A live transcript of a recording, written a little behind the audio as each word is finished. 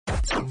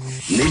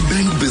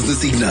Nedbank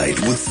Business Ignite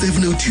with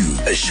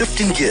 702, a shift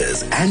in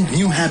gears and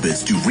new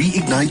habits to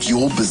reignite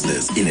your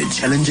business in a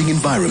challenging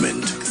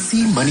environment.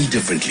 See money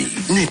differently.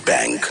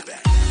 Nedbank.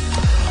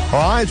 All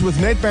right, with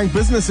Nedbank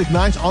Business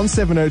Ignite on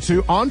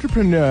 702,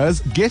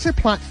 entrepreneurs get a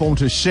platform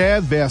to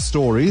share their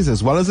stories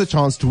as well as a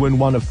chance to win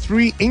one of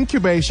 3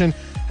 incubation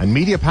and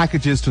media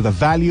packages to the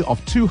value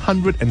of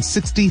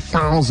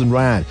 260,000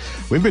 Rand.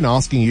 We've been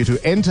asking you to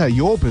enter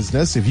your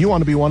business if you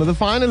want to be one of the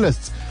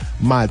finalists.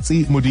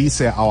 Matsi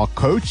Mudise, our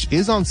coach,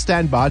 is on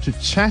standby to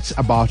chat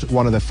about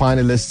one of the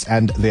finalists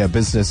and their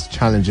business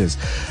challenges.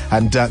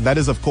 And that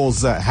is, of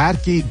course,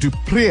 Herkie du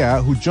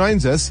Preez, who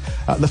joins us,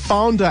 the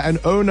founder and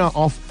owner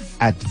of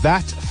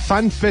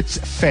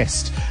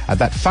That.Fun.Fit.Fest.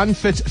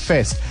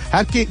 That.Fun.Fit.Fest.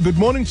 Herkie, good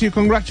morning to you.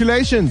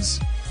 Congratulations.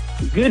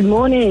 Good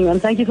morning,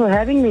 and thank you for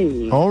having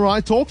me. All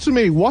right, talk to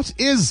me. What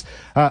is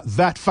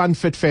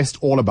That.Fun.Fit.Fest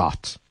all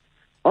about?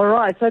 All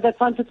right, so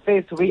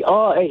That.Fun.Fit.Fest, we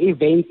are an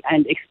event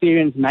and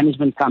experience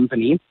management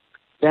company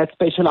that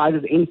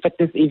specializes in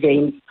fitness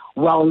events,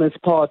 wellness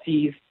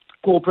parties,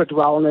 corporate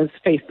wellness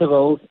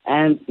festivals,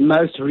 and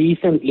most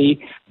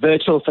recently,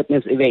 virtual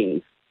fitness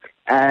events.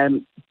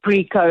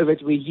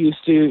 Pre-COVID, we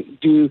used to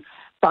do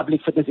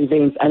public fitness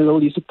events, and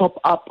we'll used to pop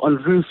up on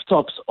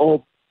rooftops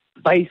or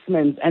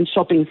basements and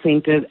shopping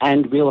centers,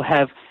 and we'll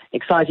have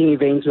exciting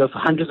events with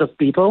hundreds of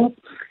people.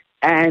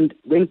 And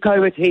when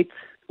COVID hit,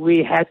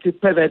 we had to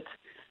pivot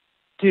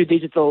to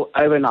digital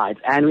overnight,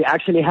 and we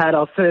actually had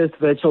our first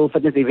virtual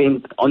fitness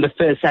event on the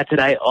first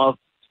Saturday of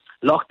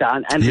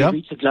lockdown, and we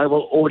reached a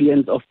global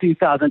audience of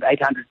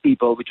 2,800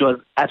 people, which was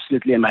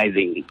absolutely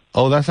amazing.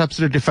 Oh, that's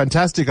absolutely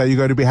fantastic. Are you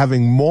going to be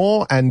having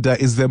more, and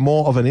is there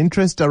more of an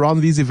interest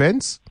around these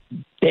events?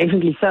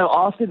 Definitely. So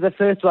after the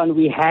first one,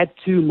 we had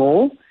 2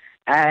 more,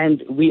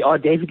 and we are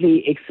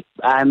definitely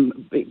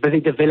busy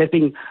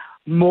developing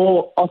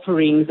more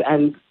offerings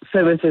and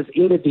services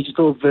in the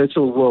digital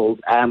virtual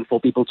world for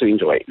people to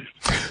enjoy.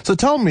 So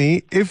tell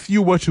me, if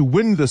you were to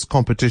win this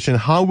competition,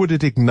 how would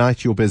it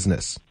ignite your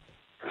business?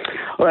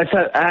 All right,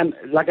 so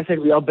like I said,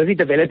 we are busy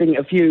developing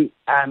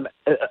a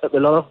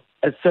lot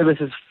of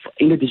services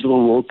in the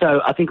digital world.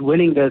 So I think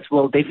winning this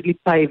will definitely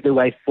pave the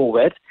way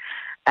forward.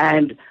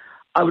 And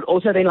I would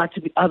also then I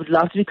would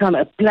love to become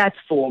a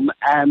platform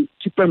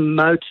to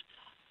promote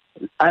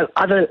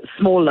other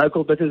small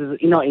local businesses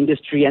in our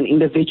industry and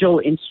individual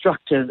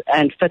instructors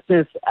and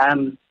fitness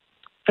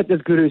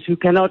gurus who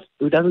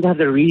doesn't have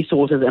the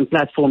resources and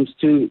platforms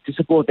to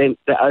support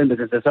their own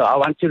businesses. So I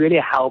want to really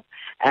help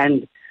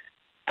and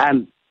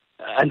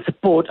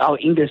support our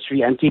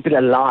industry and keep it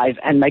alive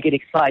and make it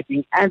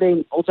exciting, and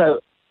then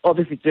also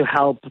obviously to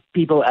help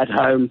people at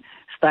home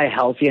stay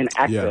healthy and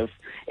active.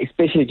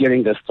 Especially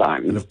during this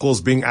time. And of course,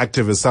 being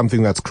active is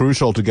something that's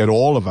crucial to get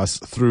all of us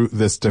through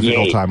this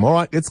difficult time. All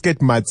right, let's get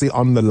Matsi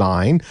on the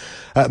line.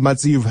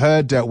 Matsi, you've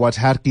heard what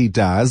Herkie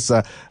does,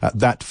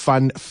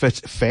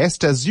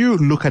 That.Fun.Fit.Fest. As you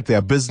look at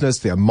their business,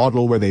 their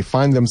model, where they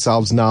find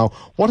themselves now,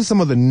 what are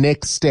some of the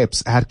next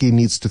steps Herkie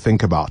needs to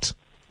think about?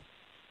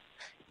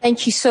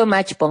 Thank you so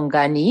much,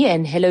 Bongani,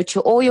 and hello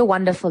to all your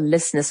wonderful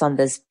listeners on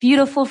this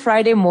beautiful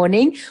Friday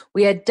morning.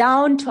 We are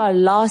down to our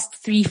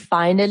last 3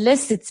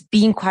 finalists. It's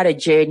been quite a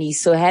journey.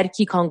 So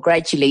Herkie,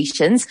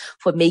 congratulations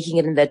for making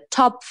it in the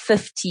top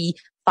 50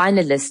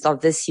 finalists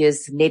of this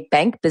year's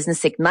Nedbank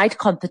Business Ignite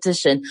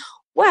competition.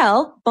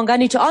 Well,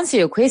 Bongani, to answer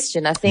your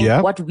question, I think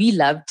what we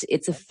loved,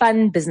 it's a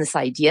fun business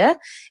idea.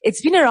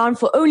 It's been around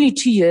for only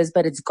 2 years,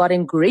 but it's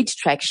gotten great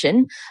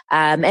traction.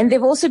 And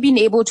they've also been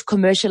able to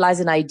commercialize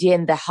an idea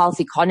in the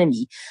health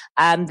economy.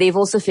 They've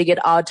also figured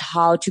out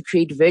how to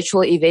create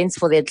virtual events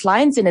for their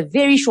clients in a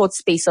very short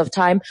space of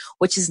time,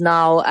 which is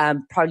now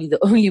probably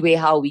the only way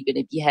how we're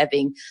going to be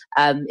having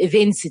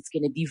events. It's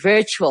going to be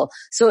virtual.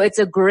 So it's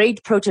a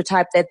great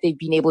prototype that they've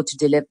been able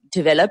to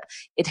develop.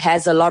 It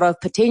has a lot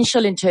of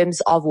potential in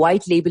terms of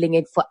white labeling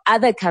it for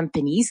other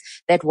companies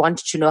that want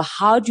to know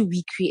how do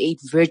we create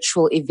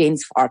virtual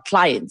events for our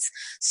clients.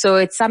 So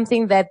it's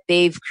something that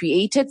they've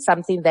created,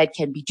 something that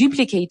can be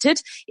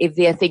duplicated if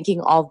they are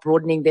thinking of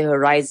broadening their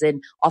horizon,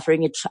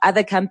 offering it to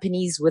other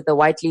companies with the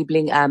white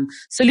labeling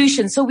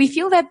solution. So we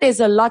feel that there's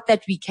a lot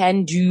that we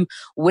can do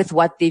with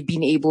what they've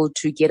been able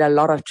to get a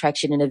lot of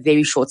traction in a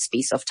very short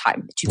space of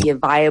time to be a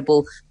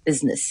viable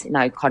business in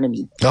our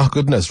economy. Oh,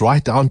 goodness,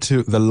 right down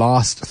to the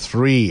last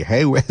 3.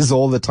 Hey, where's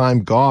all the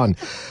time gone?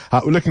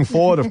 We're looking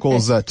forward, of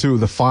course, to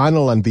the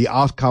final and the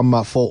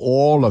outcome for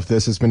all of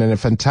this. It's been a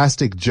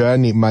fantastic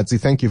journey, Matsi.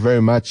 Thank you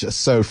very much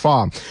so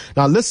far.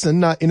 Now,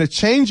 listen, in a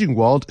changing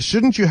world,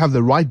 shouldn't you have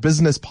the right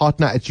business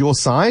partner at your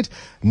side?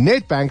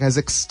 Nedbank has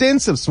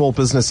extensive small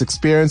business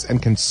experience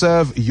and can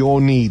serve your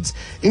needs.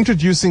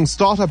 Introducing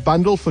Startup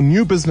Bundle for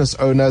new business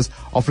owners,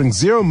 offering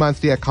 0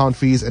 monthly account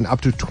fees and up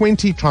to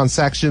 20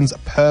 transactions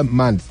per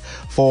month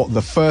for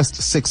the first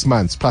 6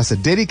 months, plus a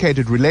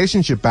dedicated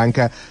relationship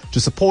banker to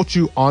support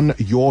you on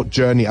your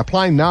journey.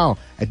 Apply now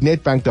at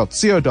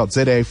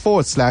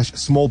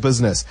nedbank.co.za/small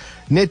business.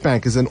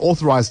 Nedbank is an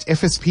authorized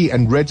FSP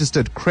and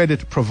registered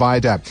credit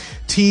provider.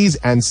 T's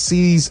and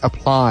C's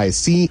apply.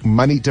 See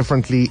money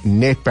differently,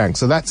 Nedbank.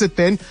 So that's it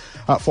then.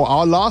 For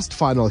our last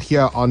final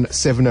here on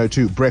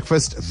 702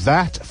 Breakfast,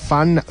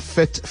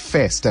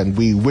 That.Fun.Fit.Fest, and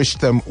we wish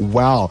them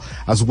well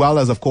as,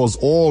 of course,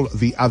 all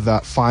the other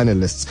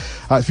finalists.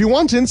 If you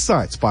want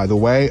insights, by the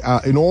way,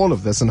 in all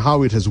of this and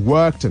how it has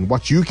worked and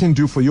what you can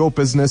do for your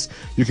business,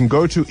 you can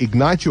go to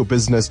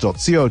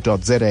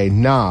igniteyourbusiness.co.za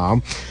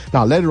now.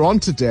 Now, later on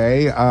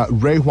today,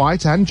 Ray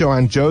White and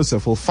Joanne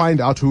Joseph will find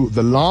out who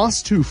the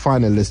last two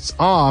finalists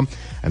are.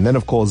 And then,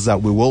 of course,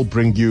 we will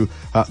bring you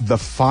the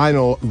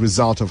final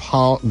result of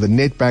how the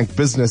Nedbank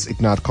Business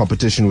Ignite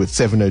competition with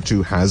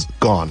 702 has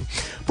gone.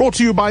 Brought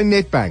to you by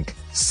Nedbank.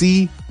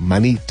 See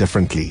money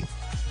differently.